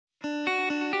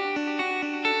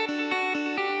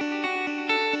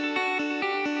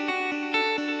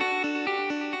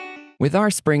With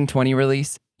our Spring 20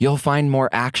 release, you'll find more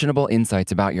actionable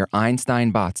insights about your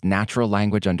Einstein bot's natural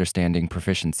language understanding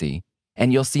proficiency,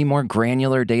 and you'll see more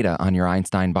granular data on your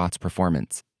Einstein bot's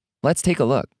performance. Let's take a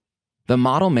look. The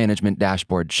model management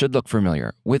dashboard should look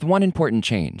familiar, with one important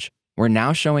change. We're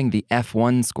now showing the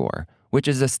F1 score, which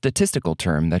is a statistical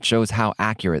term that shows how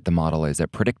accurate the model is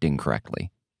at predicting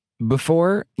correctly.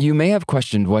 Before, you may have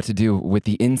questioned what to do with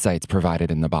the insights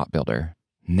provided in the bot builder.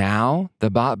 Now, the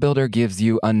bot builder gives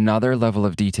you another level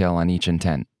of detail on each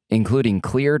intent, including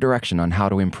clear direction on how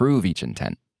to improve each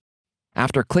intent.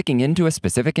 After clicking into a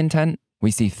specific intent,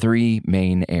 we see three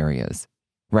main areas: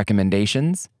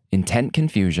 recommendations, intent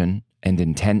confusion, and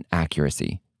intent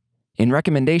accuracy. In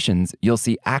recommendations, you'll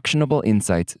see actionable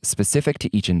insights specific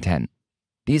to each intent.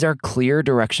 These are clear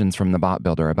directions from the bot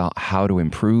builder about how to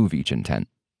improve each intent.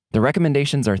 The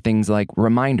recommendations are things like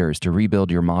reminders to rebuild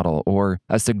your model or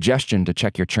a suggestion to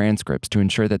check your transcripts to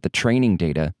ensure that the training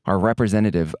data are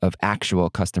representative of actual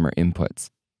customer inputs.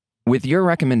 With your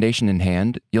recommendation in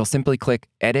hand, you'll simply click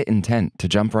Edit Intent to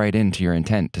jump right into your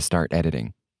intent to start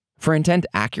editing. For intent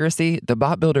accuracy, the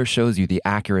bot builder shows you the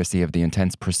accuracy of the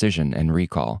intent's precision and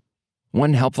recall.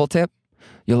 One helpful tip: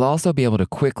 you'll also be able to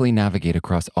quickly navigate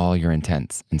across all your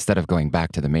intents instead of going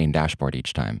back to the main dashboard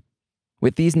each time.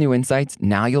 With these new insights,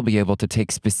 now you'll be able to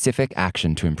take specific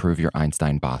action to improve your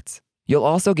Einstein bots. You'll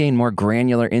also gain more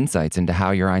granular insights into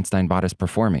how your Einstein bot is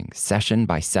performing, session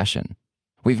by session.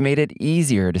 We've made it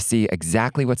easier to see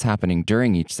exactly what's happening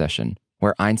during each session,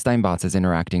 where Einstein bots is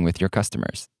interacting with your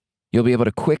customers. You'll be able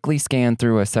to quickly scan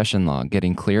through a session log,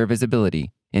 getting clear visibility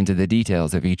into the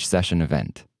details of each session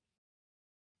event.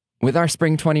 With our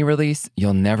Spring 20 release,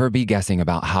 you'll never be guessing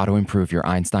about how to improve your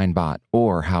Einstein bot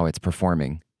or how it's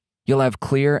performing. You'll have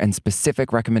clear and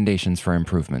specific recommendations for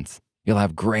improvements. You'll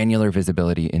have granular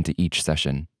visibility into each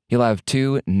session. You'll have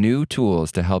 2 new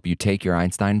tools to help you take your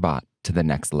Einstein bot to the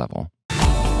next level.